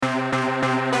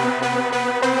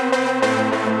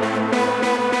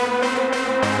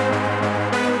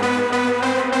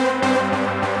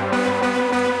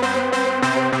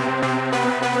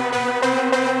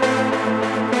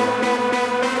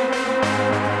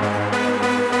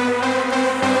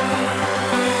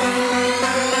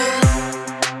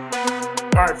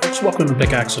Welcome to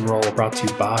Pickaxe and Roll, brought to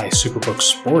you by Superbook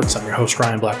Sports. I'm your host,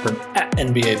 Ryan Blackburn, at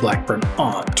NBA Blackburn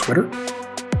on Twitter.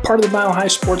 Part of the Mile High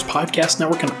Sports Podcast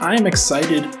Network, and I am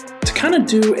excited to kind of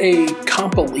do a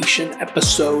compilation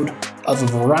episode of a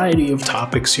variety of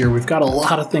topics here. We've got a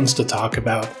lot of things to talk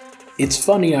about. It's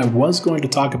funny, I was going to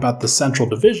talk about the Central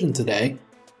Division today,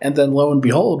 and then lo and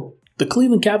behold, the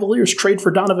Cleveland Cavaliers trade for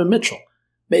Donovan Mitchell,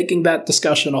 making that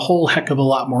discussion a whole heck of a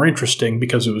lot more interesting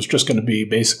because it was just going to be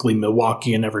basically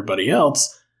Milwaukee and everybody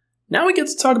else. Now we get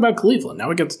to talk about Cleveland. Now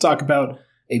we get to talk about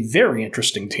a very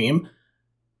interesting team.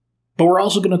 But we're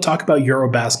also going to talk about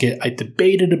Eurobasket. I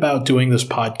debated about doing this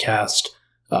podcast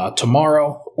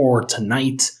tomorrow or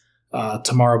tonight,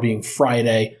 tomorrow being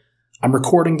Friday. I'm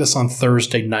recording this on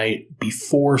Thursday night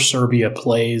before Serbia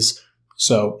plays.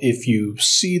 So if you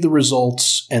see the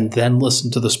results and then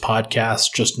listen to this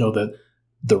podcast, just know that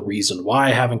the reason why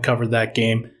I haven't covered that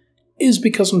game is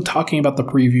because I'm talking about the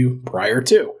preview prior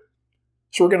to.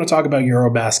 So we're going to talk about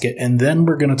Eurobasket, and then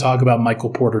we're going to talk about Michael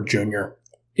Porter Jr.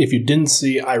 If you didn't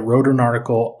see, I wrote an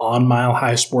article on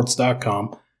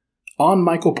milehighsports.com on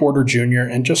Michael Porter Jr.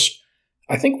 and just,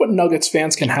 I think what Nuggets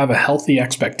fans can have a healthy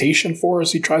expectation for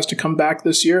as he tries to come back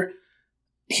this year.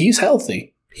 He's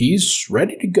healthy. He's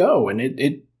ready to go, and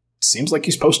it seems like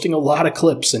he's posting a lot of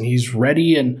clips, and he's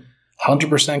ready and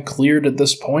 100% cleared at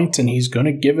this point, and he's going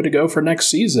to give it a go for next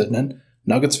season. And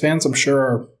Nuggets fans, I'm sure,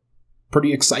 are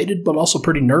pretty excited, but also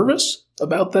pretty nervous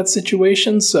about that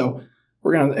situation. So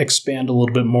we're going to expand a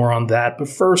little bit more on that. But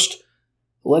first,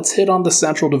 let's hit on the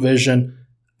Central Division.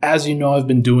 As you know, I've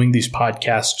been doing these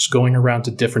podcasts, going around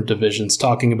to different divisions,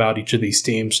 talking about each of these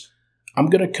teams. I'm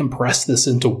going to compress this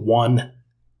into one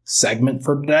segment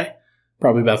for today,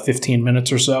 probably about 15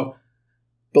 minutes or so.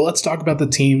 But let's talk about the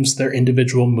teams, their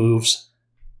individual moves.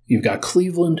 You've got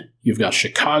Cleveland, you've got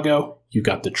Chicago, you've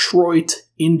got Detroit,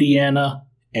 Indiana,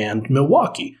 and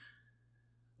Milwaukee.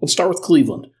 Let's start with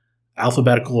Cleveland.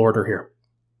 Alphabetical order here.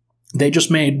 They just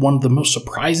made one of the most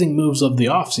surprising moves of the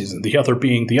offseason, the other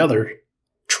being the other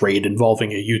trade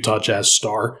involving a Utah Jazz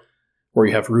star, where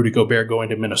you have Rudy Gobert going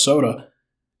to Minnesota.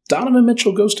 Donovan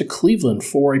Mitchell goes to Cleveland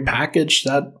for a package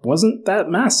that wasn't that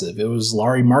massive. It was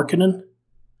Lauri Markkanen,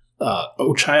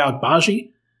 Ochai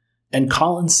Agbaji, and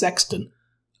Colin Sexton,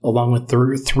 along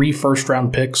with three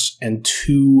first-round picks and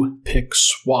 2 pick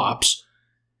swaps.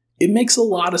 It makes a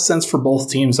lot of sense for both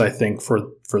teams, I think,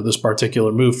 for this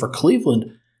particular move. For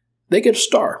Cleveland, they get a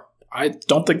star. I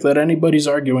don't think that anybody's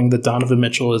arguing that Donovan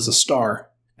Mitchell is a star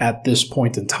at this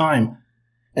point in time.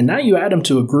 And now you add him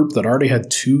to a group that already had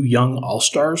 2 young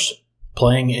all-stars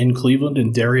playing in Cleveland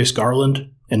in Darius Garland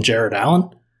and Jarrett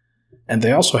Allen. And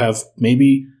they also have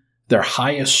maybe their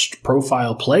highest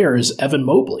profile player is Evan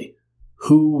Mobley,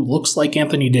 who looks like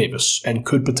Anthony Davis and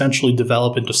could potentially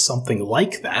develop into something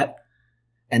like that.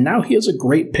 And now he has a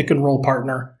great pick and roll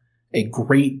partner, a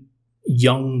great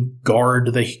young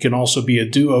guard that he can also be a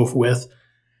duo with.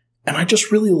 And I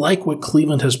just really like what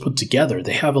Cleveland has put together.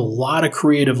 They have a lot of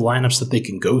creative lineups that they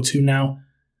can go to now.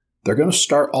 They're going to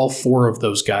start all 4 of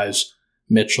those guys,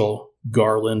 Mitchell,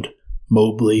 Garland,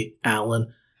 Mobley,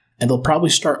 Allen, and they'll probably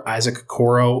start Isaac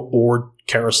Okoro or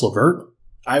Karis LeVert,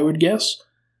 I would guess.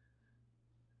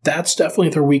 That's definitely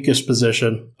their weakest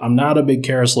position. I'm not a big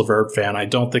Karis LeVert fan. I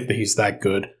don't think that he's that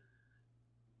good.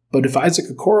 But if Isaac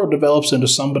Okoro develops into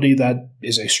somebody that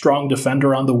is a strong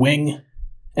defender on the wing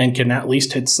and can at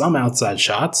least hit some outside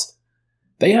shots,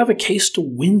 they have a case to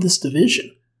win this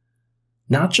division.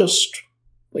 Not just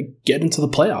get into the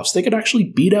playoffs. They could actually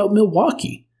beat out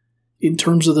Milwaukee in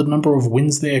terms of the number of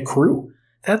wins they accrue.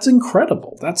 That's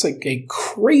incredible. That's a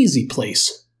crazy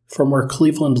place from where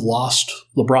Cleveland lost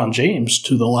LeBron James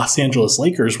to the Los Angeles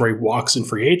Lakers, where he walks in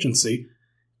free agency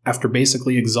after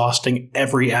basically exhausting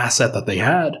every asset that they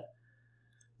had.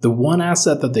 The one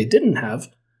asset that they didn't have,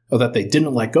 or that they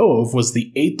didn't let go of, was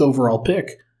the 8th overall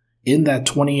pick in that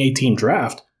 2018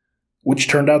 draft, which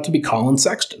turned out to be Colin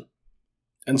Sexton.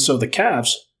 And so the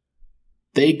Cavs,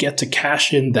 they get to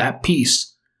cash in that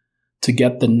piece to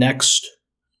get the next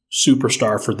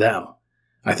superstar for them.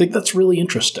 I think that's really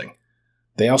interesting.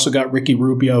 They also got Ricky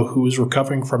Rubio, who is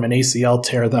recovering from an ACL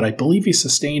tear that I believe he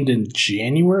sustained in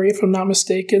January, if I'm not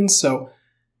mistaken. So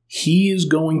he is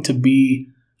going to be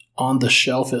on the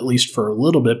shelf at least for a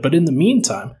little bit. But in the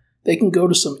meantime, they can go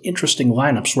to some interesting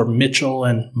lineups where Mitchell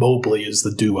and Mobley is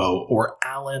the duo, or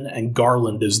Allen and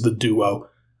Garland is the duo.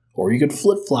 Or you could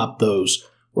flip-flop those,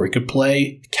 or you could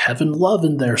play Kevin Love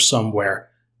in there somewhere.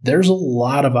 There's a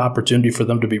lot of opportunity for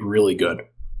them to be really good.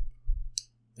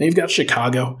 Then you've got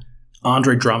Chicago,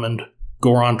 Andre Drummond,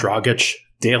 Goran Dragic,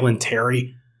 Dalen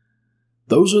Terry.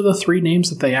 Those are the 3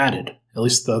 names that they added, at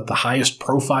least the highest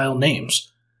profile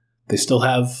names. They still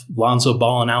have Lonzo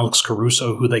Ball and Alex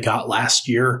Caruso, who they got last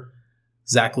year.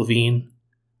 Zach LaVine,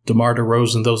 DeMar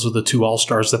DeRozan, those are the two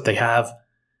all-stars that they have.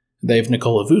 They have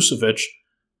Nikola Vucevic,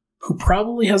 who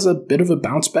probably has a bit of a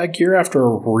bounce-back year after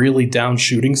a really down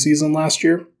shooting season last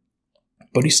year.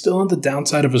 But he's still on the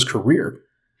downside of his career.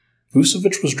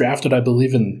 Vucevic was drafted, I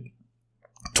believe, in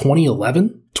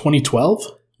 2011, 2012,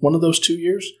 one of those 2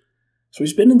 years. So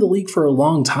he's been in the league for a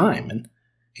long time, and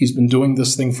he's been doing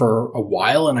this thing for a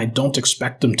while, and I don't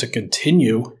expect him to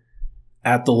continue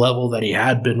at the level that he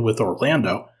had been with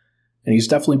Orlando. And he's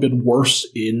definitely been worse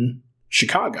in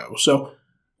Chicago. So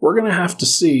we're going to have to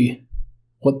see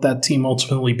what that team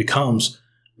ultimately becomes.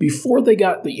 Before they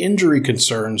got the injury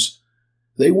concerns,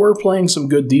 they were playing some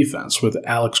good defense with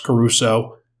Alex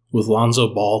Caruso, with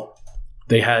Lonzo Ball.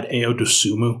 They had Ayo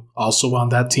Dosunmu also on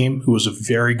that team, who was a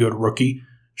very good rookie,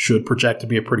 should project to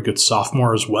be a pretty good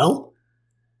sophomore as well.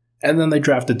 And then they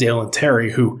drafted Dalen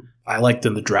Terry, who I liked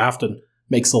in the draft and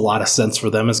makes a lot of sense for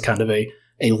them as kind of a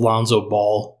Lonzo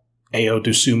Ball, Ayo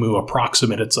Dosunmu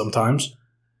approximated sometimes.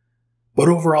 But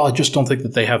overall, I just don't think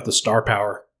that they have the star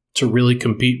power to really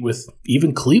compete with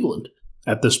even Cleveland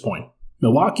at this point.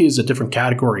 Milwaukee is a different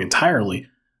category entirely,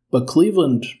 but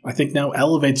Cleveland, I think, now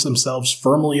elevates themselves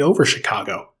firmly over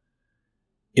Chicago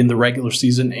in the regular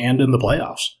season and in the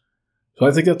playoffs. So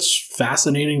I think that's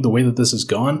fascinating the way that this has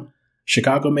gone.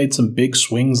 Chicago made some big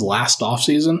swings last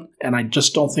offseason, and I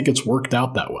just don't think it's worked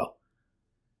out that well.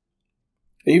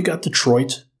 And you've got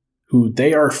Detroit, who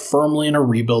they are firmly in a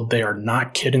rebuild. They are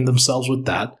not kidding themselves with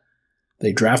that.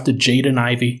 They drafted Jaden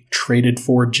Ivey, traded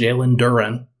for Jalen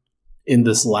Duren in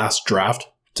this last draft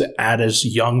to add as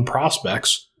young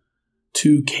prospects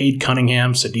to Cade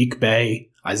Cunningham, Saddiq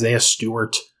Bey, Isaiah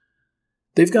Stewart.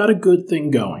 They've got a good thing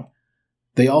going.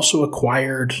 They also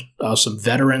acquired some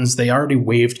veterans. They already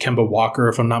waived Kemba Walker,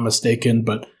 if I'm not mistaken,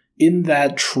 but in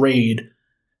that trade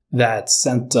that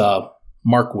sent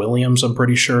Mark Williams, I'm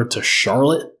pretty sure, to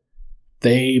Charlotte,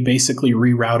 they basically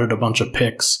rerouted a bunch of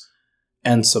picks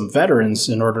and some veterans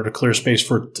in order to clear space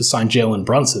to sign Jalen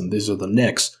Brunson. These are the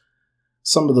Knicks.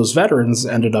 Some of those veterans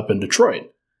ended up in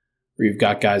Detroit, where you've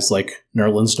got guys like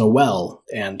Nerlens Noel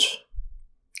and,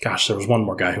 gosh, there was one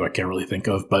more guy who I can't really think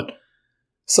of, but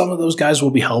some of those guys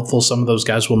will be helpful, some of those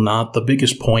guys will not. The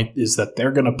biggest point is that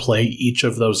they're going to play each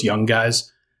of those young guys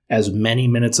as many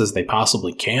minutes as they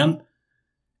possibly can,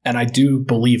 and I do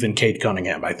believe in Cade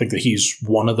Cunningham. I think that he's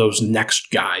one of those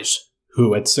next guys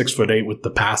who, at 6'8", with the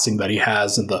passing that he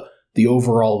has and the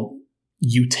overall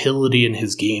utility in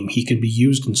his game, he can be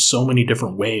used in so many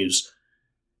different ways.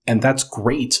 And that's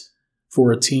great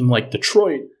for a team like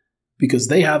Detroit because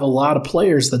they have a lot of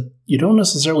players that you don't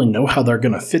necessarily know how they're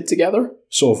going to fit together.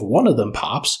 So if one of them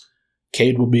pops,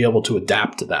 Cade will be able to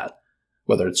adapt to that.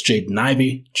 Whether it's Jaden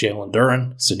Ivey, Jalen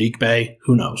Duren, Saddiq Bey,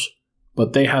 who knows?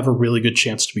 But they have a really good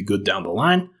chance to be good down the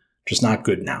line, just not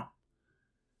good now.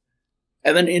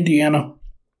 And then Indiana,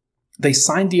 they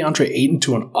signed DeAndre Ayton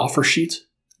to an offer sheet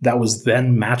that was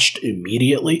then matched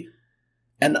immediately.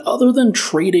 And other than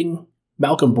trading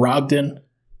Malcolm Brogdon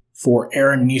for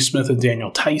Aaron Nesmith and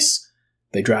Daniel Tice,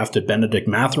 they drafted Benedict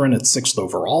Mathurin at 6th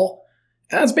overall.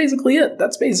 And that's basically it.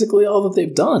 That's basically all that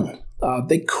they've done.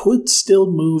 They could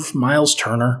still move Miles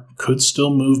Turner, could still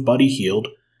move Buddy Hield,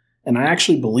 and I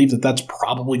actually believe that that's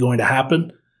probably going to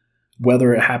happen.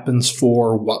 Whether it happens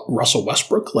for Russell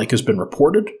Westbrook, like has been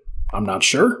reported, I'm not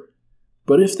sure.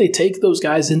 But if they take those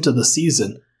guys into the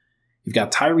season, you've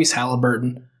got Tyrese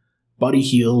Halliburton, Buddy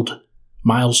Hield,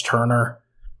 Miles Turner,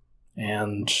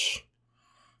 and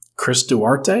Chris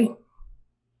Duarte.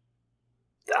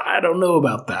 I don't know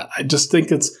about that. I just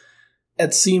think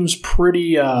it seems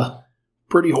pretty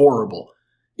horrible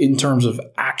in terms of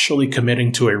actually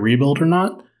committing to a rebuild or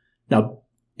not. Now,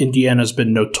 Indiana's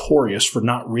been notorious for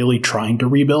not really trying to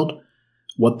rebuild.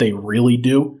 What they really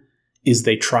do is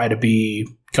they try to be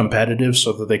competitive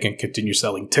so that they can continue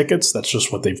selling tickets. That's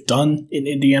just what they've done in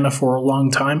Indiana for a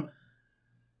long time.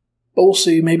 But we'll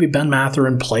see. Maybe Ben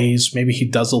Mathurin plays. Maybe he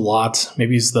does a lot.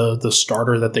 Maybe he's the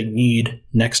starter that they need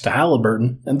next to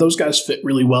Halliburton. And those guys fit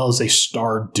really well as a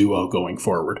star duo going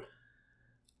forward.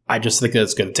 I just think that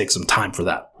it's going to take some time for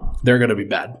that. They're going to be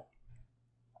bad.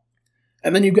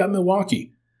 And then you've got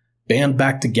Milwaukee. Band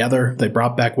back together. They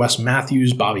brought back Wes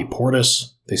Matthews, Bobby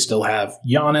Portis. They still have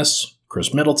Giannis,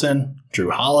 Chris Middleton, Drew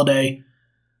Holiday.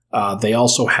 They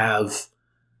also have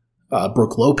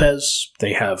Brook Lopez.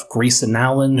 They have Grayson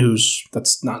Allen,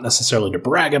 that's not necessarily to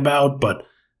brag about, but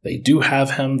they do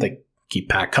have him. They keep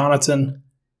Pat Connaughton.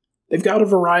 They've got a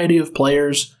variety of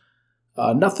players.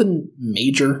 Nothing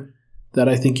major that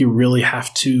I think you really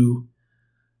have to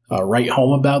write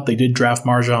home about. They did draft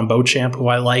Marjon Beauchamp, who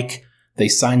I like. They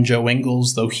signed Joe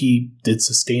Ingles, though he did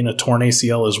sustain a torn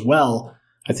ACL as well.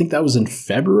 I think that was in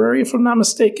February, if I'm not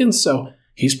mistaken, so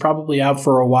he's probably out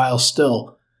for a while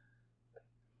still.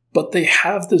 But they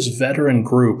have this veteran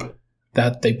group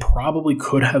that they probably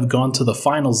could have gone to the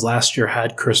finals last year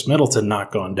had Chris Middleton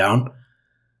not gone down.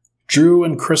 Drew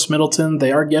and Chris Middleton,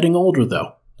 they are getting older,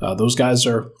 though. Those guys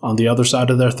are on the other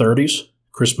side of their 30s.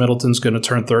 Chris Middleton's going to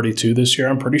turn 32 this year.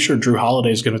 I'm pretty sure Drew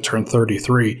Holiday's going to turn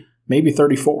 33, maybe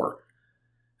 34.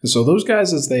 And so those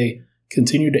guys, as they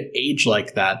continue to age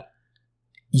like that,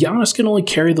 Giannis can only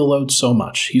carry the load so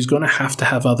much. He's going to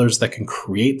have others that can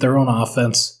create their own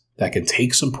offense, that can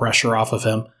take some pressure off of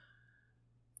him.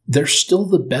 They're still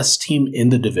the best team in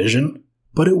the division,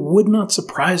 but it would not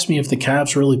surprise me if the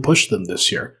Cavs really pushed them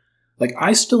this year. Like,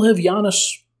 I still have Giannis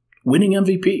winning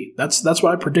MVP. That's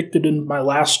what I predicted in my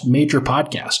last major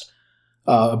podcast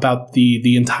about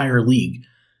the entire league.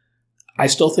 I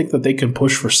still think that they can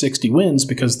push for 60 wins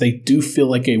because they do feel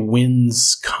like a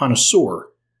wins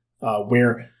connoisseur,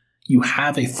 where you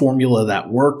have a formula that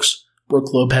works.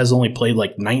 Brook Lopez only played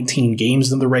like 19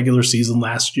 games in the regular season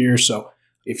last year, so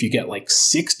if you get like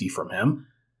 60 from him,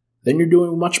 then you're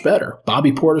doing much better.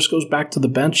 Bobby Portis goes back to the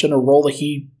bench in a role that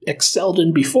he excelled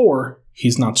in before.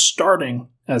 He's not starting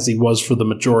as he was for the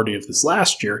majority of this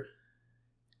last year,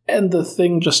 and the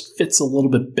thing just fits a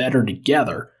little bit better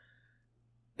together.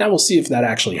 Now we'll see if that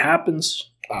actually happens,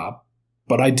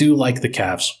 but I do like the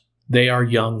Cavs. They are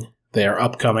young. They are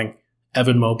upcoming.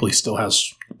 Evan Mobley still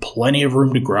has plenty of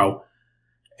room to grow,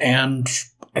 and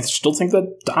I still think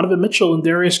that Donovan Mitchell and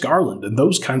Darius Garland and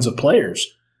those kinds of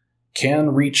players can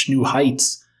reach new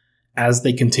heights as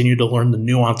they continue to learn the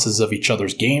nuances of each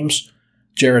other's games.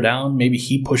 Jared Allen, maybe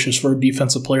he pushes for a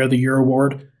Defensive Player of the Year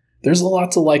award. There's a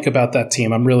lot to like about that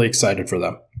team. I'm really excited for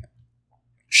them.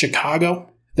 Chicago,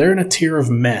 they're in a tier of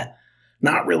meh.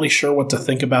 Not really sure what to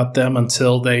think about them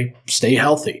until they stay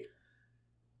healthy.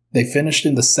 They finished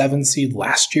in the 7th seed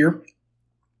last year,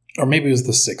 or maybe it was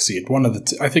the 6th seed.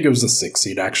 I think it was the 6th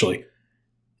seed, actually.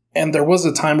 And there was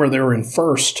a time where they were in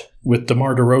first with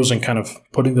DeMar DeRozan kind of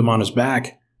putting them on his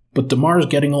back. But DeMar's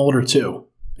getting older too.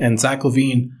 And Zach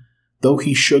LaVine, though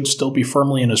he should still be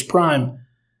firmly in his prime,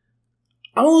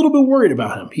 I'm a little bit worried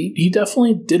about him. He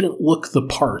definitely didn't look the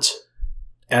part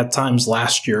at times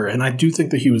last year. And I do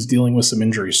think that he was dealing with some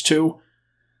injuries too.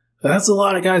 That's a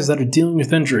lot of guys that are dealing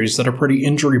with injuries that are pretty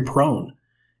injury prone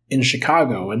in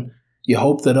Chicago. And you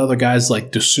hope that other guys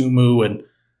like Dosunmu and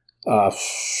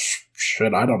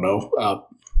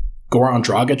Goran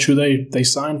Dragic, who they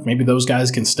signed, maybe those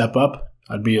guys can step up.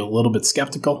 I'd be a little bit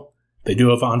skeptical. They do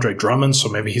have Andre Drummond, so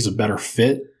maybe he's a better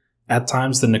fit at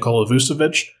times than Nikola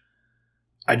Vucevic.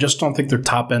 I just don't think their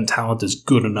top-end talent is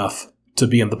good enough to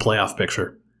be in the playoff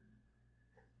picture.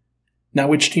 Now,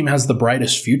 which team has the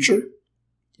brightest future?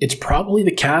 It's probably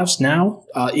the Cavs now.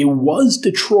 It was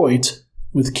Detroit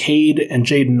with Cade and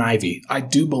Jaden Ivey. I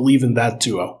do believe in that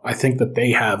duo. I think that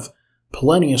they have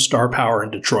plenty of star power in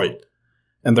Detroit,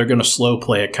 and they're going to slow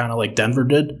play it kind of like Denver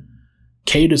did.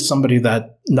 Cade is somebody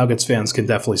that Nuggets fans can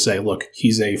definitely say, look,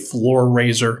 he's a floor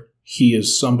raiser. He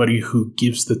is somebody who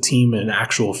gives the team an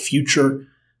actual future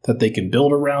that they can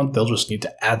build around. They'll just need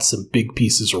to add some big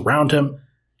pieces around him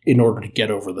in order to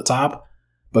get over the top.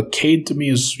 But Cade, to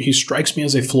me, he strikes me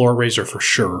as a floor raiser for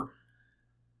sure.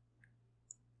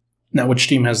 Now, which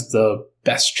team has the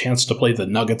best chance to play the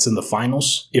Nuggets in the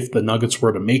finals if the Nuggets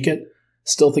were to make it?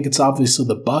 Still think it's obviously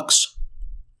the Bucks,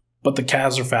 but the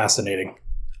Cavs are fascinating.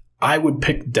 I would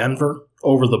pick Denver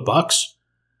over the Bucks.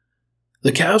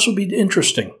 The Cavs would be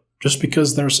interesting just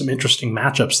because there are some interesting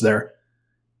matchups there.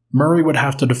 Murray would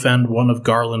have to defend one of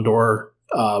Garland or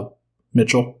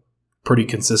Mitchell pretty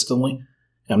consistently.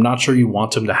 I'm not sure you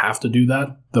want him to have to do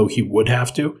that, though he would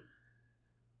have to.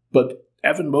 But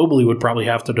Evan Mobley would probably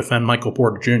have to defend Michael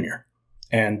Porter Jr.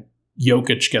 And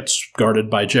Jokic gets guarded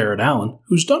by Jared Allen,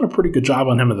 who's done a pretty good job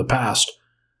on him in the past.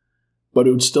 But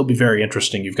it would still be very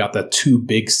interesting. You've got that too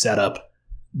big setup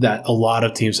that a lot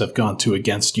of teams have gone to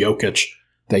against Jokic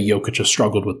that Jokic has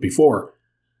struggled with before.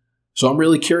 So I'm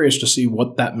really curious to see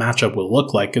what that matchup will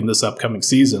look like in this upcoming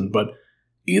season. But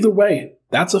either way,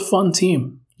 that's a fun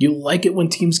team. You like it when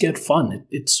teams get fun.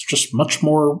 It's just much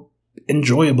more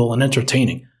enjoyable and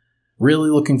entertaining. Really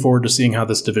looking forward to seeing how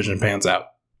this division pans out.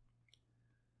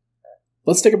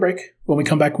 Let's take a break. When we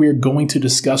come back, we are going to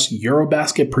discuss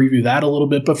Eurobasket, preview that a little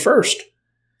bit. But first,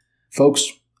 folks,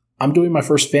 I'm doing my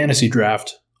first fantasy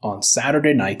draft on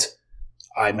Saturday night.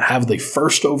 I have the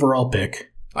first overall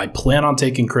pick. I plan on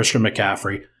taking Christian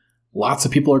McCaffrey. Lots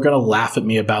of people are going to laugh at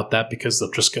me about that because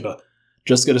they're just going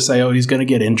to say, oh, he's going to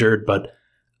get injured. But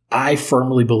I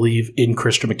firmly believe in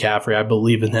Christian McCaffrey. I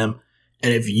believe in him.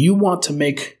 And if you want to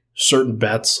make certain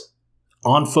bets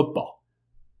on football,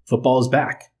 football is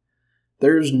back.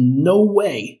 There's no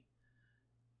way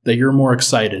that you're more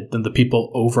excited than the people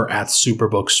over at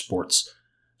Superbook Sports.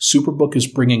 Superbook is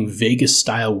bringing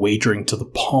Vegas-style wagering to the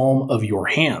palm of your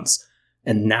hands.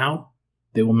 And now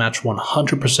they will match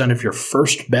 100% of your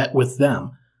first bet with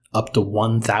them up to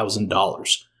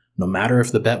 $1,000, no matter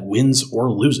if the bet wins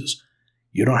or loses.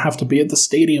 You don't have to be at the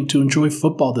stadium to enjoy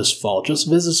football this fall. Just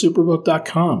visit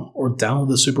Superbook.com or download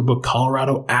the Superbook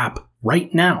Colorado app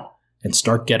right now and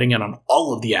start getting in on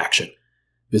all of the action.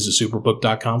 Visit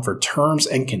Superbook.com for terms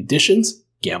and conditions.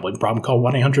 Gambling problem? Call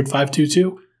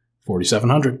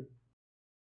 1-800-522-4700.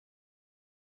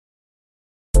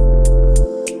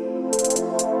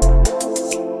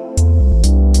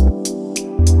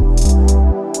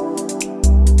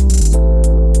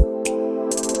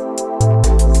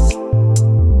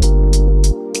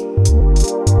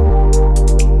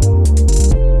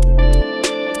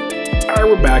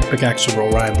 Pickaxe to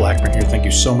Roll, Ryan Blackburn here. Thank you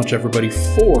so much, everybody,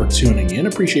 for tuning in.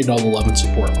 Appreciate all the love and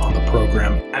support on the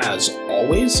program, as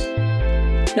always.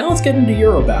 Now let's get into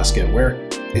Eurobasket, where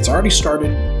it's already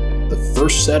started. The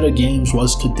first set of games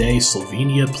was today.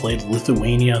 Slovenia played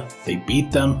Lithuania. They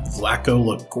beat them. Vlatko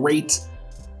looked great.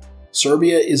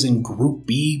 Serbia is in Group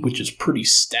B, which is pretty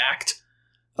stacked.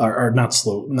 Not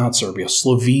Serbia.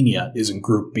 Slovenia is in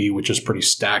Group B, which is pretty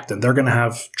stacked, and they're going to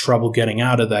have trouble getting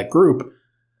out of that group.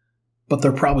 But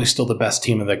they're probably still the best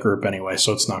team in that group anyway,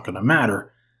 so it's not going to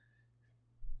matter.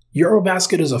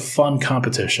 Eurobasket is a fun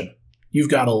competition. You've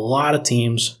got a lot of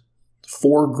teams,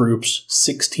 4 groups,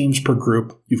 6 teams per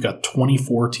group. You've got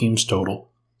 24 teams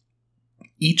total.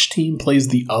 Each team plays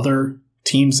the other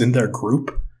teams in their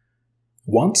group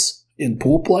once in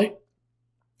pool play.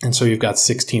 And so you've got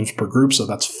 6 teams per group, so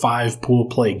that's 5 pool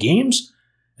play games.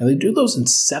 And they do those in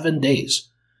 7 days.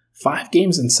 5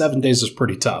 games in 7 days is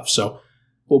pretty tough, so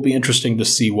will be interesting to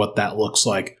see what that looks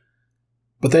like.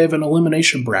 But they have an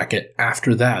elimination bracket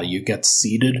after that. You get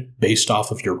seeded based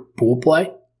off of your pool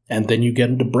play, and then you get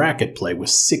into bracket play with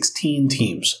 16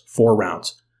 teams, 4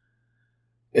 rounds.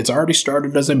 It's already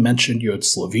started, as I mentioned. You had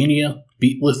Slovenia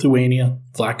beat Lithuania.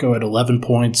 Vlatko had 11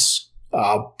 points.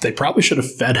 They probably should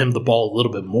have fed him the ball a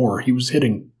little bit more. He was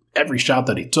hitting every shot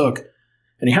that he took,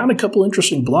 and he had a couple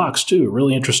interesting blocks too.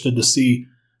 Really interested to see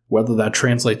whether that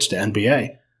translates to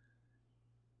NBA.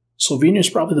 Slovenia is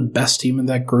probably the best team in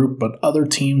that group, but other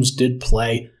teams did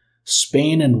play.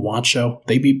 Spain and Wancho,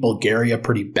 they beat Bulgaria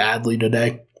pretty badly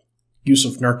today.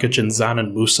 Yusuf Nurkic and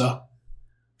Zanan Musa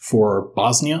for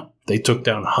Bosnia, they took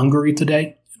down Hungary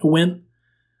today in a win.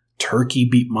 Turkey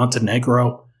beat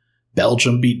Montenegro.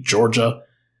 Belgium beat Georgia.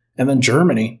 And then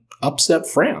Germany upset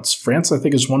France. France, I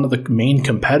think, is one of the main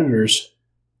competitors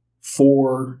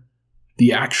for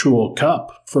the actual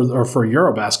cup, for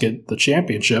Eurobasket, the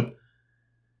championship.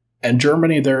 And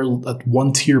Germany, they're at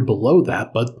one tier below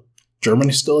that, but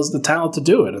Germany still has the talent to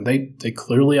do it, and they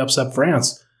clearly upset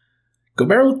France.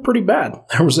 Gobert looked pretty bad.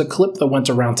 There was a clip that went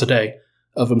around today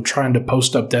of him trying to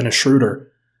post up Dennis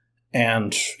Schroeder,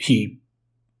 and he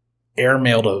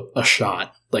airmailed a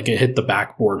shot. Like, it hit the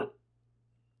backboard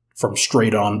from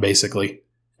straight on, basically,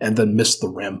 and then missed the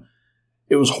rim.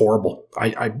 It was horrible.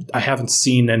 I haven't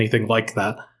seen anything like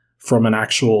that from an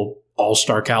actual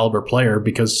all-star caliber player,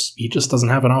 because he just doesn't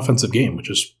have an offensive game, which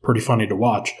is pretty funny to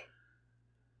watch.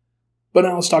 But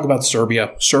now let's talk about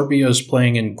Serbia. Serbia is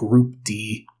playing in Group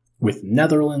D with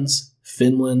Netherlands,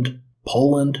 Finland,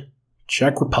 Poland,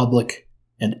 Czech Republic,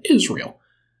 and Israel.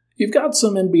 You've got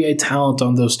some NBA talent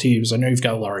on those teams. I know you've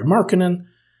got Lauri Markkanen.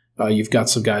 You've got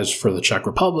some guys for the Czech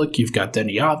Republic. You've got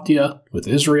Deni Avdija with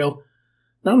Israel.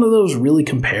 None of those really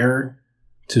compare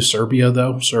to Serbia,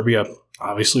 though. Serbia,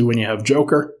 obviously, when you have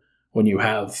Joker, when you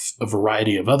have a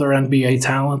variety of other NBA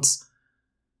talents,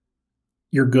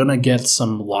 you're going to get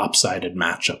some lopsided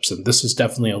matchups, and this is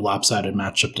definitely a lopsided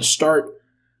matchup to start.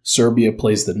 Serbia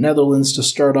plays the Netherlands to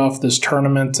start off this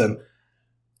tournament, and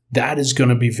that is going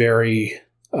to be very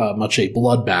much a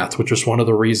bloodbath, which is one of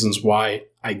the reasons why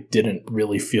I didn't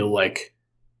really feel like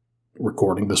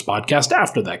recording this podcast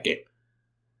after that game.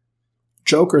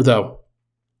 Joker, though,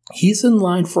 he's in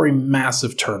line for a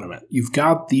massive tournament. You've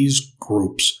got these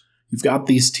groups. You've got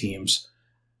these teams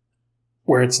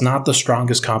where it's not the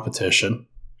strongest competition.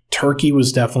 Turkey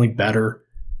was definitely better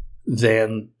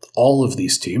than all of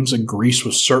these teams, and Greece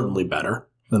was certainly better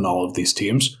than all of these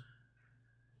teams.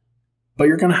 But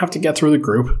you're going to have to get through the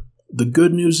group. The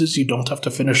good news is you don't have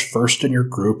to finish first in your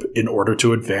group in order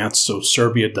to advance, so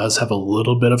Serbia does have a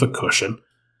little bit of a cushion.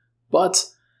 But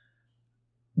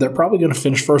they're probably going to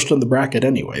finish first in the bracket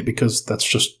anyway, because that's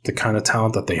just the kind of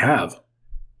talent that they have.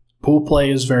 Pool play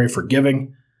is very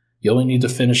forgiving. You only need to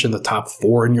finish in the top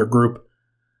 4 in your group.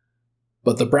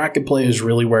 But the bracket play is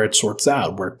really where it sorts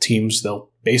out, where teams,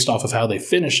 based off of how they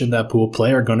finish in that pool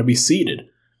play, are going to be seeded.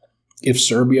 If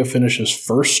Serbia finishes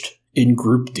first in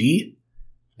Group D,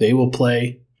 they will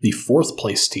play the 4th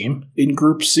place team in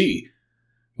Group C,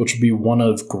 which would be one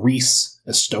of Greece,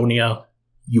 Estonia,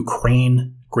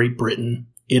 Ukraine, Great Britain,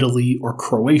 Italy, or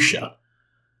Croatia.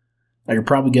 Now, you're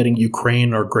probably getting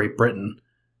Ukraine or Great Britain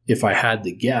if I had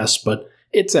to guess, but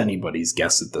it's anybody's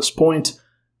guess at this point.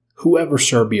 Whoever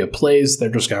Serbia plays, they're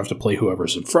just going to have to play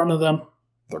whoever's in front of them.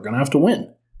 They're going to have to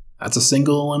win. That's a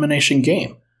single elimination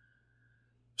game.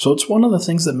 So it's one of the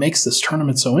things that makes this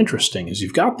tournament so interesting is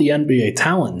you've got the NBA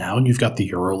talent now, and you've got the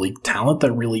EuroLeague talent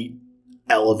that really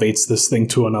elevates this thing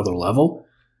to another level.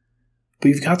 But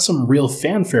you've got some real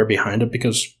fanfare behind it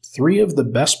because 3 of the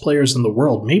best players in the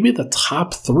world, maybe the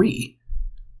top 3,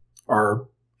 are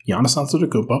Giannis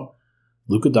Antetokounmpo,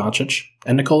 Luka Doncic,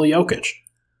 and Nikola Jokic.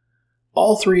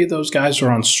 All 3 of those guys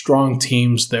are on strong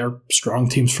teams. They're strong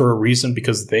teams for a reason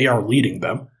because they are leading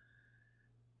them.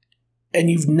 And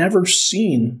you've never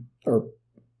seen, or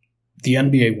the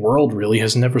NBA world really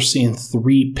has never seen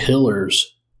 3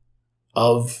 pillars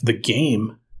of the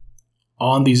game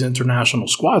on these international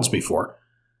squads before.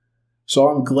 So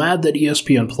I'm glad that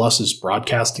ESPN Plus is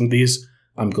broadcasting these.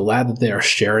 I'm glad that they are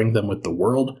sharing them with the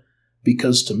world,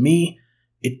 because to me,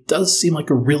 it does seem like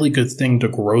a really good thing to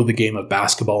grow the game of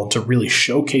basketball and to really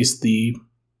showcase the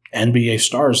NBA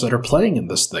stars that are playing in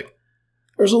this thing.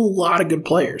 There's a lot of good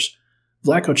players.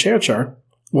 Vlatko Čančar,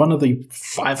 one of the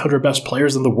 500 best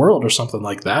players in the world or something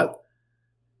like that,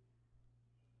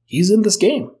 he's in this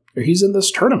game, or he's in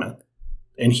this tournament,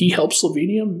 and he helped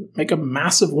Slovenia make a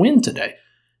massive win today.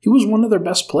 He was one of their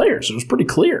best players. It was pretty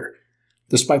clear.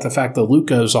 Despite the fact that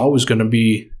Luka is always going to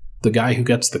be the guy who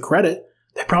gets the credit,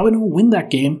 they probably don't win that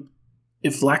game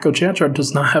if Vlatko Čančar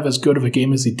does not have as good of a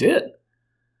game as he did.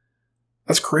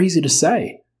 That's crazy to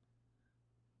say.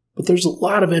 But there's a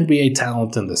lot of NBA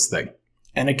talent in this thing,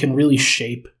 and it can really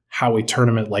shape how a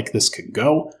tournament like this can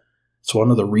go. It's one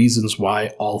of the reasons why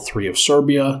all 3 of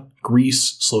Serbia,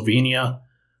 Greece, Slovenia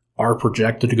are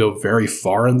projected to go very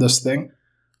far in this thing.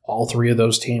 All 3 of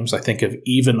those teams, I think, have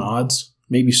even odds.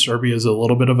 Maybe Serbia is a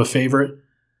little bit of a favorite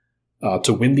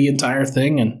to win the entire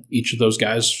thing, and each of those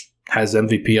guys has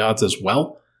MVP odds as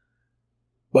well.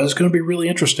 But it's going to be really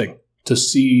interesting to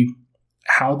see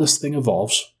how this thing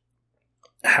evolves,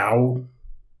 how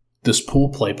this pool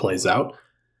play plays out,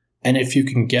 and if you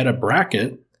can get a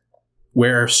bracket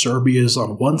where Serbia is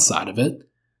on one side of it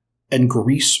and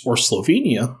Greece or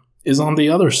Slovenia is on the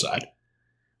other side.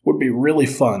 Would be really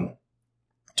fun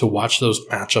to watch those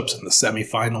matchups in the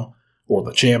semifinal or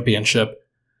the championship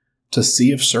to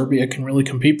see if Serbia can really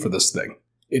compete for this thing.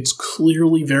 It's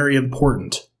clearly very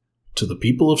important to the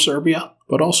people of Serbia,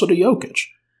 but also to Jokic.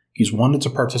 He's wanted to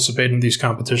participate in these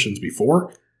competitions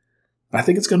before. I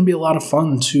think it's going to be a lot of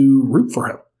fun to root for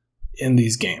him in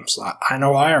these games. I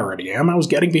know I already am. I was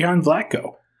getting behind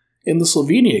Vlatko in the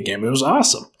Slovenia game. It was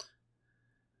awesome.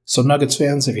 So Nuggets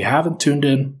fans, if you haven't tuned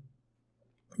in,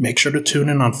 make sure to tune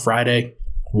in on Friday,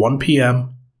 1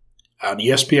 p.m. on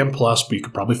ESPN Plus, but you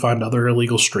could probably find other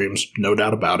illegal streams, no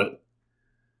doubt about it.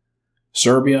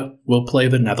 Serbia will play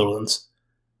the Netherlands.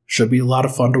 Should be a lot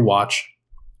of fun to watch.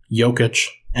 Jokic,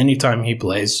 anytime he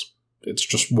plays, it's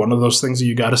just one of those things that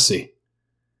you got to see.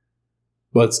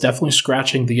 But it's definitely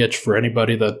scratching the itch for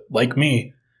anybody that, like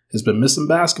me, has been missing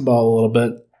basketball a little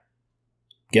bit.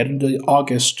 Get into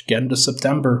August, get into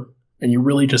September, and you're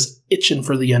really just itching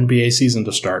for the NBA season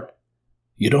to start.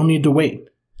 You don't need to wait.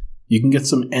 You can get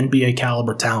some NBA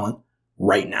caliber talent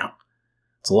right now.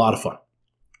 It's a lot of fun.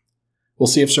 We'll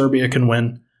see if Serbia can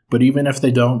win, but even if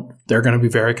they don't, they're going to be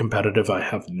very competitive, I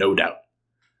have no doubt.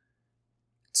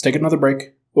 Let's take another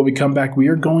break. When we come back, we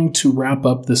are going to wrap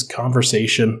up this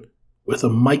conversation with a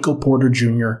Michael Porter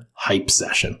Jr. hype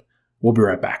session. We'll be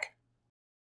right back.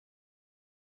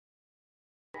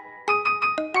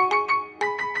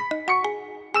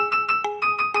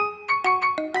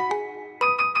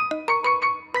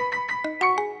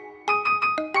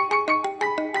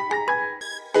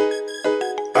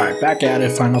 All right, back at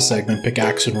it. Final segment,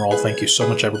 Pickaxe and Roll. Thank you so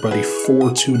much, everybody,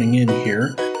 for tuning in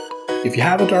here. If you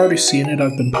haven't already seen it,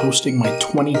 I've been posting my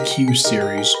 20Q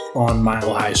series on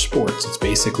Mile High Sports. It's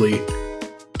basically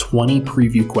 20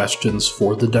 preview questions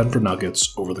for the Denver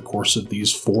Nuggets over the course of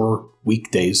these 4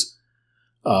 weekdays.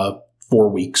 4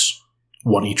 weeks,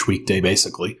 one each weekday,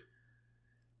 basically.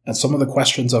 And some of the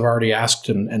questions I've already asked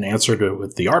and answered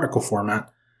with the article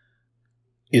format.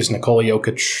 Is Nikola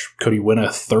Jokic, could he win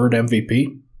a third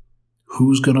MVP?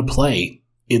 Who's going to play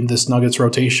in this Nuggets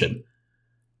rotation?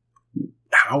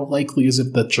 how likely is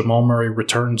it that Jamal Murray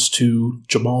returns to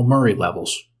Jamal Murray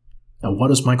levels? And what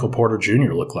does Michael Porter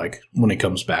Jr. look like when he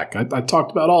comes back? I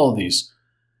talked about all of these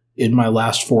in my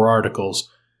last 4 articles.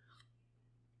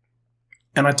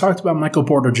 And I talked about Michael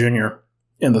Porter Jr.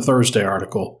 in the Thursday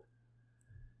article.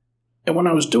 And when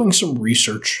I was doing some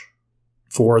research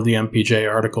for the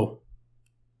MPJ article,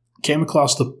 came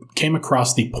across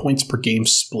the points per game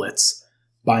splits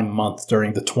by month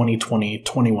during the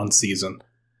 2020-21 season.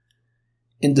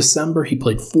 In December, he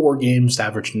played 4 games to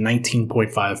average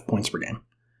 19.5 points per game.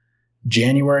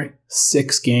 January,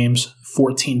 6 games,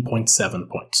 14.7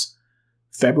 points.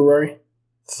 February,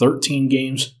 13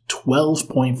 games,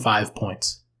 12.5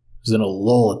 points. He was in a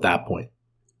lull at that point.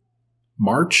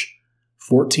 March,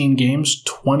 14 games,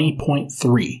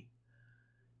 20.3.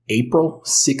 April,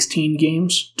 16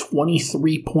 games,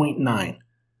 23.9.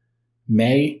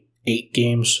 May, 8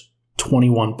 games,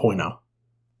 21.0.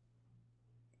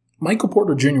 Michael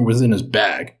Porter Jr. was in his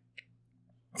bag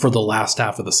for the last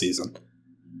half of the season.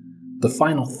 The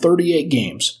final 38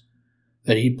 games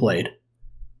that he played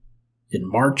in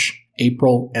March,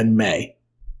 April, and May,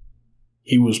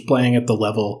 he was playing at the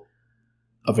level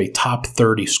of a top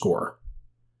 30 scorer.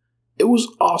 It was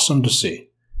awesome to see,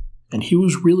 and he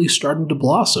was really starting to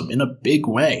blossom in a big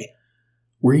way,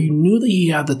 where you knew that he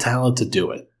had the talent to do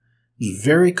it. It was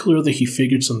very clear that he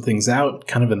figured some things out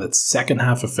kind of in the second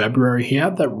half of February. He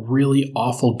had that really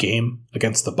awful game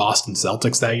against the Boston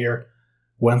Celtics that year,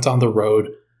 went on the road,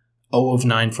 0 of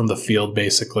 9 from the field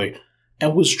basically,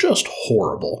 and was just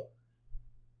horrible.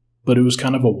 But it was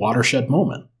kind of a watershed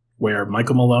moment where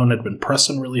Michael Malone had been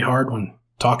pressing really hard when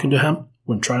talking to him,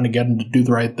 when trying to get him to do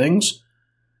the right things,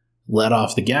 let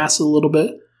off the gas a little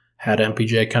bit, had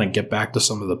MPJ kind of get back to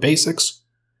some of the basics,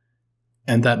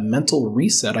 and that mental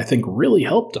reset, I think, really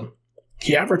helped him.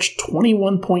 He averaged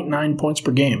 21.9 points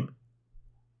per game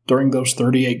during those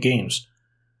 38 games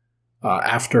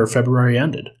after February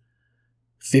ended.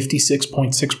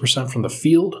 56.6% from the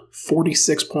field,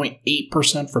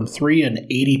 46.8% from 3, and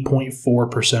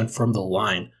 80.4% from the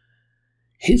line.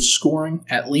 His scoring,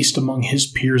 at least among his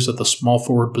peers at the small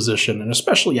forward position, and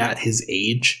especially at his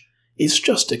age, is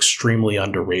just extremely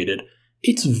underrated.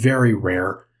 It's very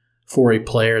rare for a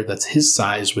player that's his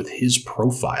size with his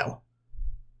profile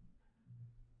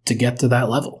to get to that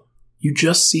level. You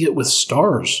just see it with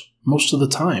stars most of the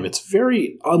time. It's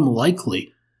very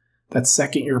unlikely that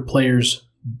second-year players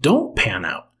don't pan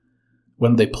out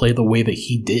when they play the way that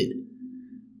he did.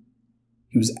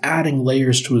 He was adding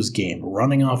layers to his game,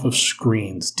 running off of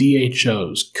screens,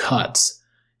 DHOs, cuts,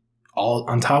 all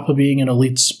on top of being an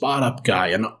elite spot-up guy,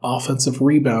 an offensive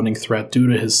rebounding threat due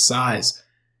to his size.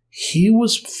 He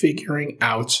was figuring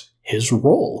out his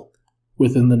role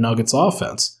within the Nuggets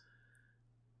offense.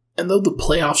 And though the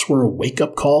playoffs were a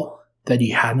wake-up call that he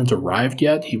hadn't arrived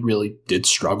yet, he really did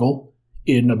struggle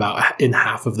in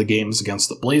half of the games against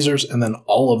the Blazers and then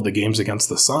all of the games against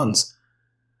the Suns.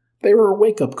 They were a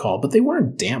wake-up call, but they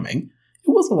weren't damning. It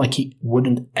wasn't like he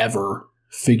wouldn't ever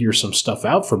figure some stuff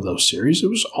out from those series. It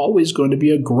was always going to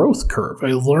be a growth curve,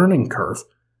 a learning curve.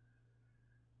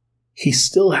 He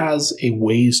still has a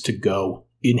ways to go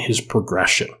in his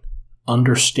progression,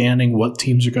 understanding what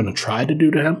teams are going to try to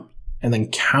do to him, and then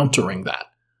countering that,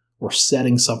 or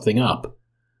setting something up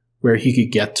where he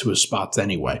could get to his spots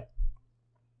anyway.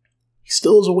 He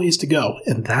still has a ways to go,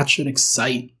 and that should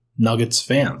excite Nuggets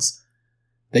fans.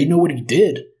 They know what he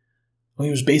did when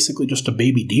he was basically just a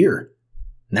baby deer.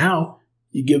 Now,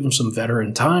 you give him some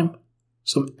veteran time,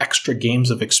 some extra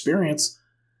games of experience,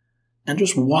 and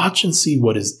just watch and see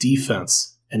what his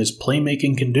defense and his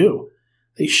playmaking can do.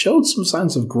 They showed some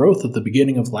signs of growth at the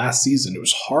beginning of last season. It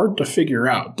was hard to figure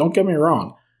out, don't get me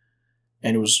wrong.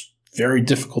 And it was very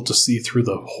difficult to see through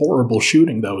the horrible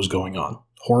shooting that was going on.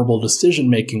 Horrible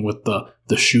decision-making with the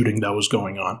shooting that was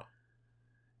going on.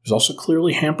 He was also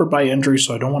clearly hampered by injury,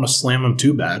 so I don't want to slam him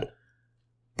too bad.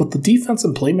 But the defense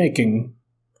and playmaking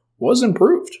was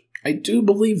improved. I do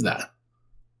believe that.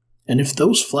 And if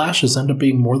those flashes end up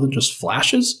being more than just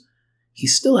flashes, he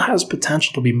still has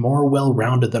potential to be more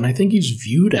well-rounded than I think he's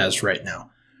viewed as right now.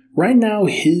 Right now,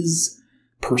 his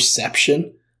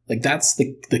perception, that's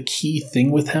the key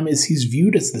thing with him, is he's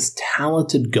viewed as this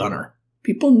talented gunner.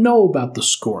 People know about the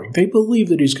scoring. They believe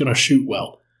that he's going to shoot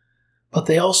well. But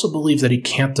they also believe that he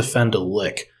can't defend a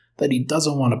lick, that he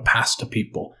doesn't want to pass to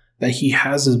people, that he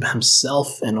has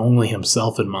himself and only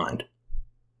himself in mind.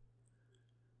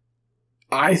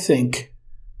 I think,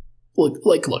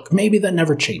 look, maybe that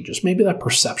never changes. Maybe that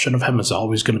perception of him is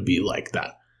always going to be like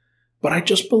that. But I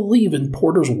just believe in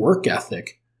Porter's work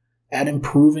ethic at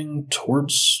improving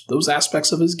towards those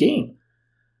aspects of his game.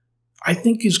 I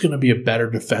think he's going to be a better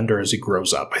defender as he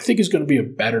grows up. I think he's going to be a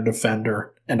better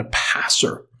defender and a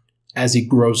passer as he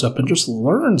grows up and just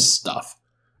learns stuff.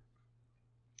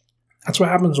 That's what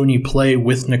happens when you play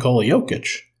with Nikola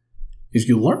Jokic, is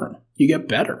you learn, you get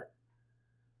better.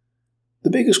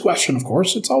 The biggest question, of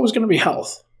course, it's always going to be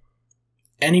health.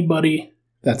 Anybody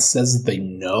that says that they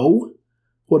know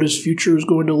what his future is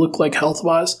going to look like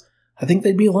health-wise, I think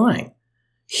they'd be lying.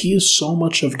 He is so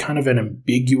much of kind of an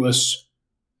ambiguous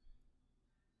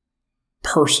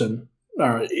person,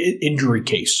 injury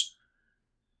case,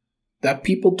 that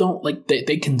people don't, like,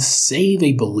 they can say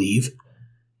they believe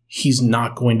he's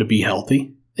not going to be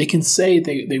healthy. They can say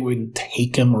they wouldn't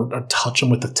take him or touch him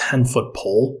with a 10-foot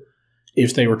pole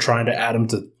if they were trying to add him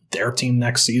to their team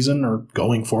next season or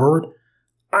going forward.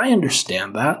 I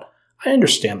understand that. I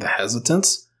understand the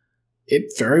hesitance.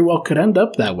 It very well could end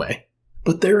up that way.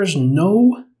 But there is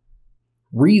no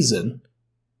reason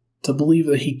to believe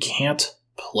that he can't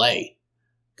play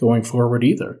going forward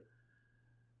either.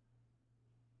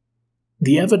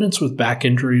 The evidence with back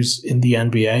injuries in the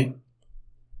NBA,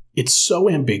 it's so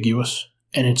ambiguous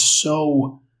and it's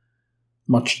so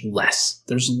much less.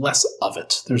 There's less of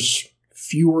it. There's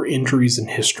fewer injuries in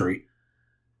history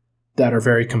that are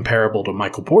very comparable to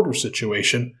Michael Porter's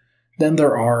situation than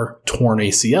there are torn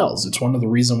ACLs. It's one of the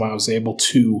reasons why I was able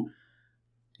to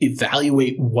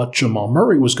evaluate what Jamal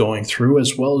Murray was going through,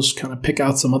 as well as kind of pick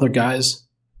out some other guys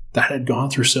that had gone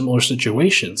through similar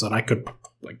situations, and I could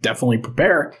definitely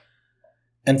prepare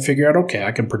and figure out, okay,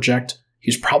 I can project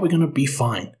he's probably going to be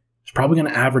fine. He's probably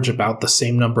going to average about the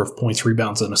same number of points,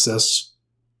 rebounds, and assists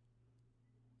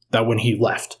that when he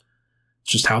left.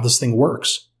 It's just how this thing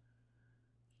works.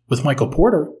 With Michael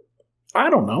Porter, I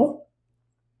don't know.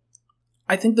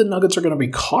 I think the Nuggets are going to be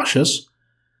cautious,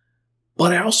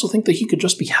 but I also think that he could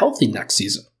just be healthy next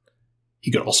season.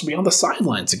 He could also be on the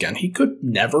sidelines again. He could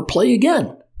never play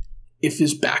again if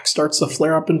his back starts to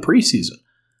flare up in preseason.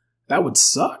 That would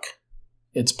suck.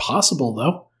 It's possible,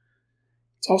 though.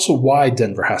 It's also why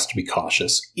Denver has to be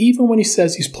cautious, even when he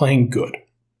says he's playing good.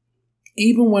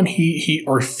 Even when he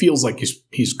feels like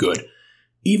he's good.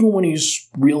 Even when he's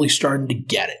really starting to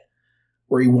get it,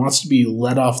 where he wants to be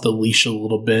let off the leash a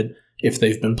little bit. If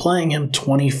they've been playing him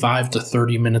 25 to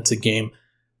 30 minutes a game,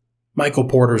 Michael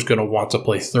Porter's going to want to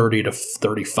play 30 to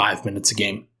 35 minutes a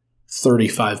game,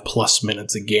 35 plus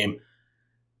minutes a game.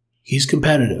 He's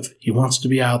competitive. He wants to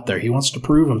be out there. He wants to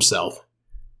prove himself.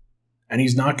 And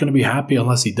he's not going to be happy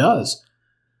unless he does.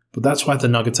 But that's why the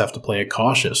Nuggets have to play it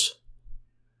cautious.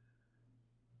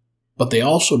 But they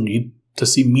also need to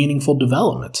see meaningful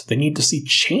development. They need to see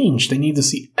change. They need to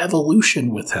see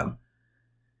evolution with him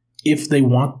if they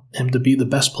want him to be the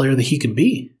best player that he can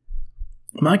be.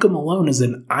 Michael Malone is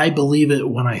an I believe it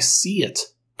when I see it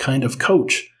kind of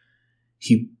coach.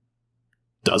 He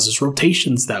does his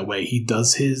rotations that way. He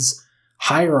does his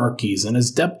hierarchies and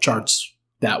his depth charts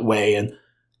that way, and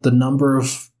the number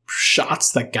of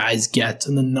shots that guys get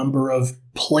and the number of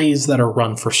plays that are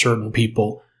run for certain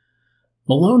people.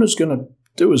 Malone is going to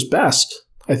do his best,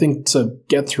 I think, to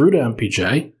get through to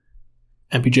MPJ.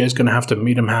 MPJ is going to have to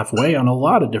meet him halfway on a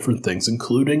lot of different things,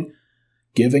 including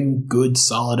giving good,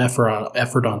 solid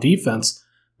effort on defense,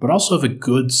 but also have a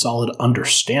good, solid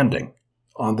understanding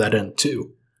on that end,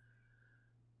 too.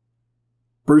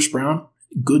 Bruce Brown,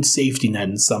 good safety net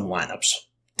in some lineups.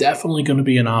 Definitely going to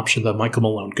be an option that Michael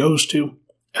Malone goes to,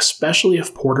 especially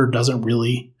if Porter doesn't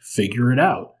really figure it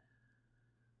out.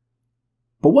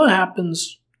 But what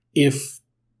happens if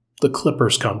the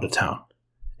Clippers come to town?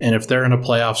 And if they're in a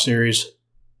playoff series,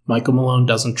 Michael Malone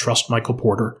doesn't trust Michael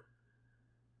Porter,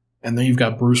 and then you've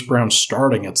got Bruce Brown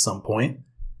starting at some point.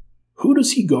 Who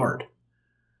does he guard?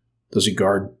 Does he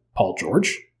guard Paul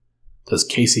George? Does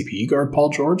KCP guard Paul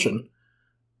George? And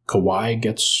Kawhi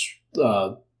gets,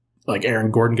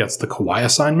 Aaron Gordon gets the Kawhi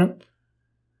assignment?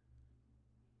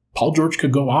 Paul George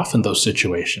could go off in those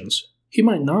situations. He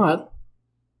might not,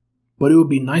 but it would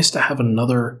be nice to have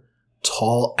another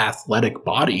tall, athletic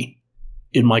body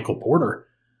in Michael Porter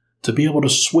to be able to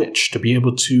switch, to be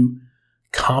able to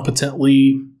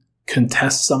competently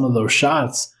contest some of those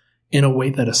shots in a way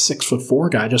that a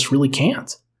 6'4" guy just really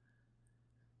can't.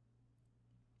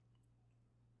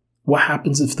 What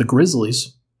happens if the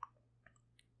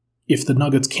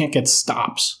Nuggets can't get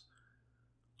stops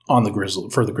on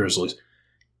for the Grizzlies?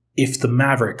 If the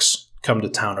Mavericks come to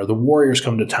town, or the Warriors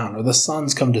come to town, or the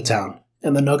Suns come to town,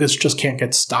 and the Nuggets just can't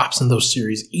get stops in those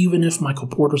series, even if Michael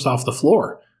Porter's off the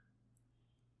floor,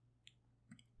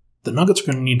 the Nuggets are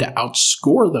going to need to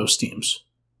outscore those teams.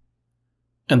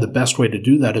 And the best way to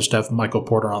do that is to have Michael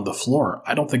Porter on the floor.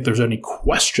 I don't think there's any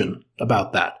question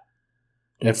about that.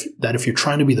 that if you're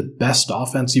trying to be the best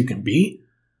offense you can be,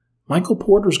 Michael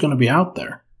Porter's going to be out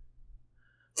there.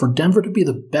 For Denver to be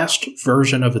the best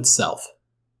version of itself,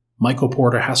 Michael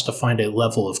Porter has to find a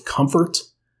level of comfort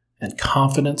and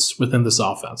confidence within this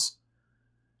offense.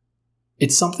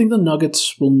 It's something the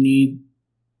Nuggets will need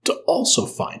to also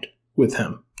find with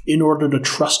him in order to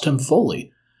trust him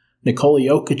fully. Nikola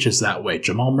Jokic is that way.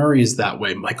 Jamal Murray is that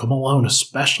way. Michael Malone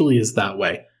especially is that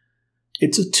way.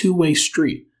 It's a two-way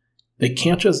street. They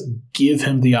can't just give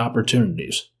him the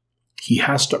opportunities. He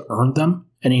has to earn them,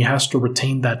 and he has to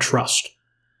retain that trust.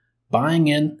 Buying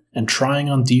in and trying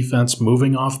on defense,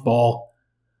 moving off ball,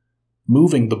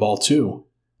 moving the ball too.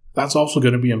 That's also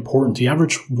going to be important. He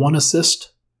averaged 1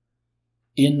 assist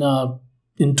in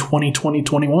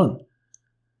 2020-21.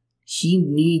 He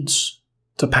needs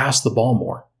to pass the ball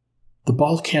more. The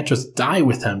ball can't just die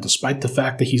with him, despite the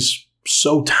fact that he's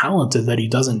so talented that he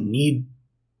doesn't need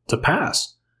to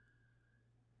pass.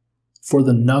 For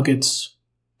the Nuggets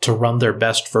to run their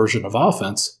best version of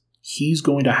offense, he's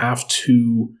going to have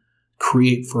to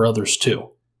create for others too.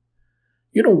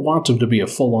 You don't want him to be a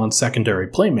full-on secondary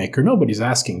playmaker, nobody's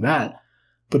asking that,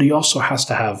 but he also has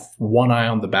to have one eye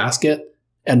on the basket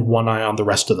and one eye on the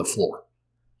rest of the floor.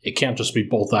 It can't just be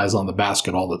both eyes on the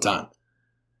basket all the time.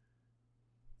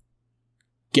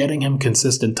 Getting him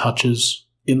consistent touches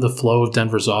in the flow of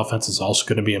Denver's offense is also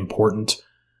going to be important,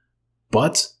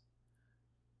 but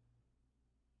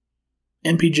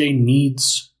MPJ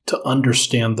needs to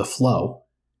understand the flow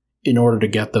in order to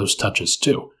get those touches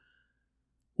too.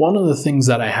 One of the things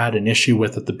that I had an issue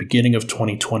with at the beginning of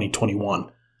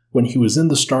 2020-21, when he was in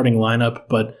the starting lineup,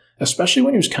 but especially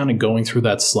when he was kind of going through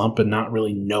that slump and not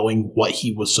really knowing what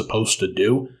he was supposed to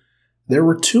do, there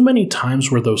were too many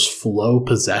times where those flow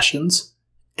possessions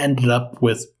ended up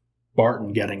with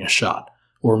Barton getting a shot,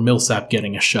 or Millsap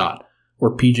getting a shot,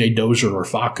 or PJ Dozier or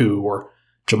Facu or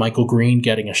JaMychal Green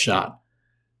getting a shot,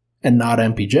 and not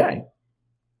MPJ.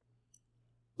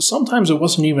 Sometimes it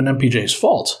wasn't even MPJ's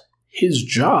fault. His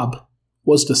job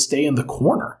was to stay in the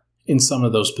corner in some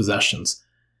of those possessions.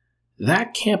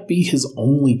 That can't be his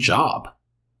only job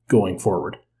going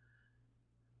forward.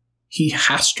 He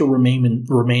has to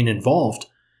remain involved,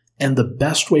 and the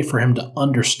best way for him to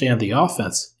understand the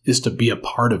offense is to be a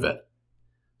part of it,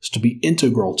 is to be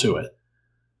integral to it,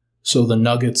 so the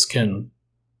Nuggets can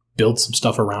build some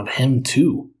stuff around him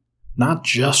too, not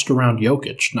just around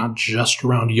Jokic, not just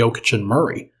around Jokic and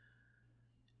Murray.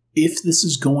 If this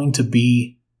is going to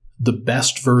be the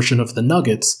best version of the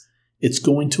Nuggets, it's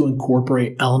going to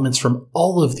incorporate elements from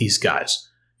all of these guys.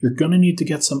 You're going to need to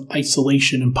get some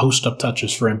isolation and post-up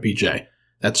touches for MPJ.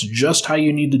 That's just how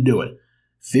you need to do it.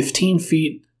 15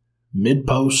 feet,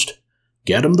 mid-post,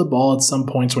 get him the ball at some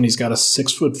points when he's got a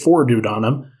 6'4" dude on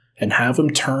him, and have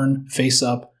him turn face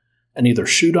up and either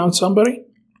shoot on somebody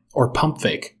or pump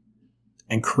fake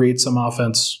and create some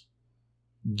offense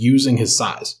using his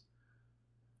size.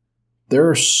 There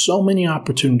are so many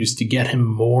opportunities to get him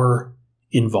more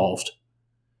involved.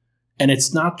 And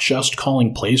it's not just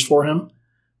calling plays for him,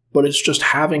 but it's just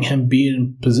having him be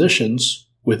in positions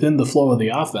within the flow of the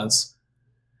offense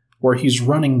where he's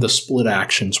running the split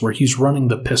actions, where he's running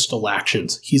the pistol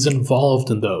actions. He's involved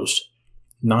in those,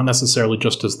 not necessarily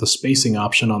just as the spacing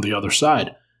option on the other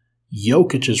side.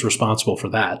 Jokic is responsible for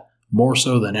that, more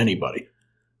so than anybody.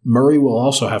 Murray will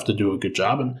also have to do a good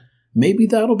job, and maybe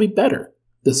that'll be better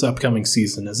this upcoming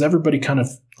season as everybody kind of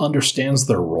understands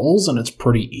their roles and it's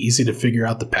pretty easy to figure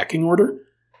out the pecking order.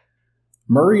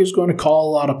 Murray is going to call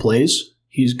a lot of plays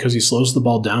because he slows the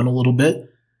ball down a little bit.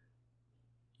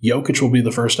 Jokic will be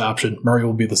the first option. Murray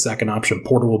will be the second option.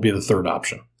 Porter will be the third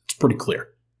option. It's pretty clear.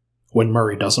 When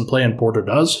Murray doesn't play and Porter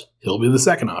does, he'll be the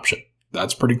second option.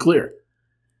 That's pretty clear.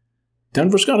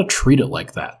 Denver's got to treat it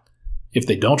like that. If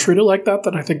they don't treat it like that,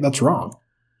 then I think that's wrong.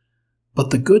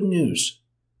 But the good news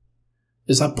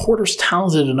is that Porter's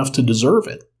talented enough to deserve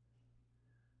it.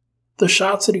 The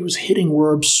shots that he was hitting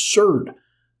were absurd.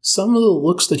 Some of the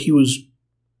looks that he was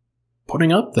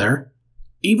putting up there,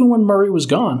 even when Murray was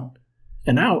gone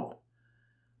and out,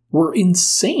 were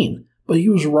insane. But he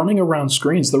was running around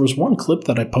screens. There was one clip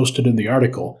that I posted in the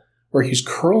article where he's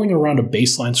curling around a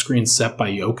baseline screen set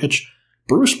by Jokic.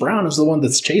 Bruce Brown is the one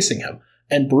that's chasing him,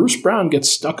 and Bruce Brown gets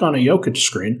stuck on a Jokic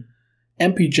screen.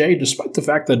 MPJ, despite the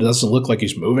fact that it doesn't look like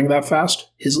he's moving that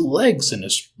fast, his legs and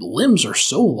his limbs are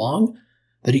so long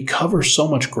that he covers so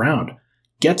much ground,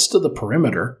 gets to the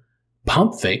perimeter,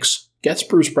 pump fakes, gets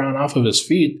Bruce Brown off of his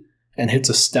feet, and hits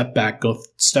a step back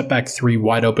three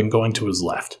wide open going to his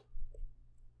left.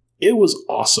 It was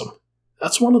awesome.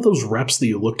 That's one of those reps that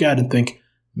you look at and think,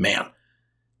 man,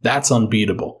 that's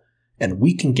unbeatable. And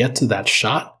we can get to that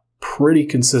shot pretty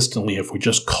consistently if we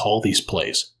just call these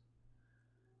plays.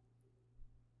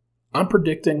 I'm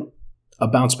predicting a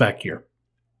bounce back year.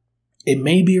 It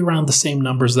may be around the same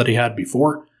numbers that he had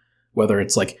before, whether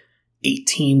it's like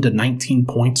 18 to 19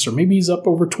 points, or maybe he's up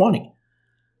over 20.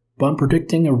 But I'm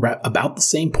predicting about the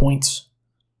same points,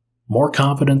 more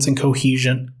confidence and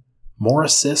cohesion, more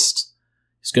assists.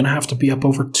 He's going to have to be up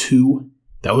over 2.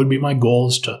 That would be my goal,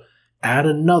 is to add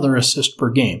another assist per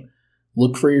game.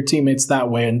 Look for your teammates that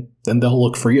way, and then they'll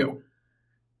look for you.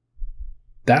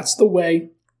 That's the way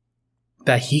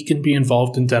that he can be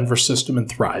involved in Denver's system and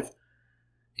thrive.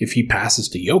 If he passes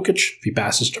to Jokic, if he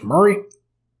passes to Murray,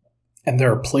 and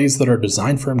there are plays that are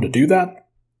designed for him to do that,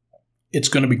 it's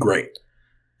going to be great.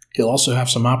 He'll also have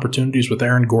some opportunities with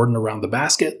Aaron Gordon around the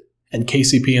basket and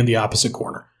KCP in the opposite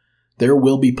corner. There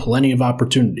will be plenty of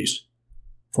opportunities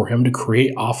for him to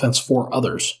create offense for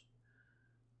others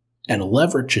and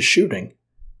leverage his shooting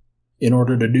in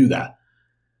order to do that.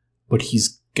 But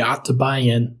he's got to buy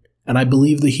in, and I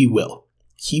believe that he will.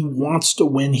 He wants to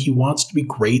win. He wants to be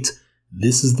great.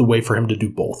 This is the way for him to do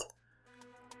both.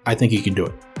 I think he can do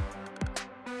it.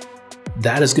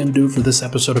 That is going to do it for this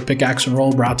episode of Pickaxe and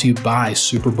Roll, brought to you by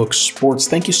Superbook Sports.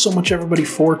 Thank you so much, everybody,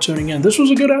 for tuning in. This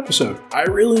was a good episode. I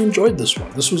really enjoyed this one.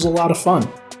 This was a lot of fun.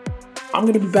 I'm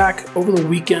going to be back over the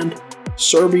weekend.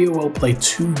 Serbia will play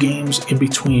 2 games in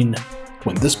between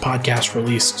when this podcast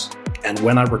releases and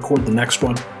when I record the next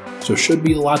one. So should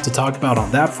be a lot to talk about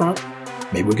on that front.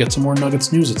 Maybe we'll get some more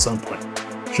Nuggets news at some point.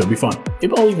 Should be fun.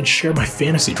 Maybe I'll even share my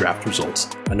fantasy draft results.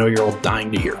 I know you're all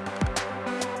dying to hear.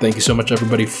 Thank you so much,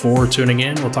 everybody, for tuning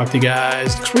in. We'll talk to you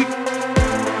guys next week.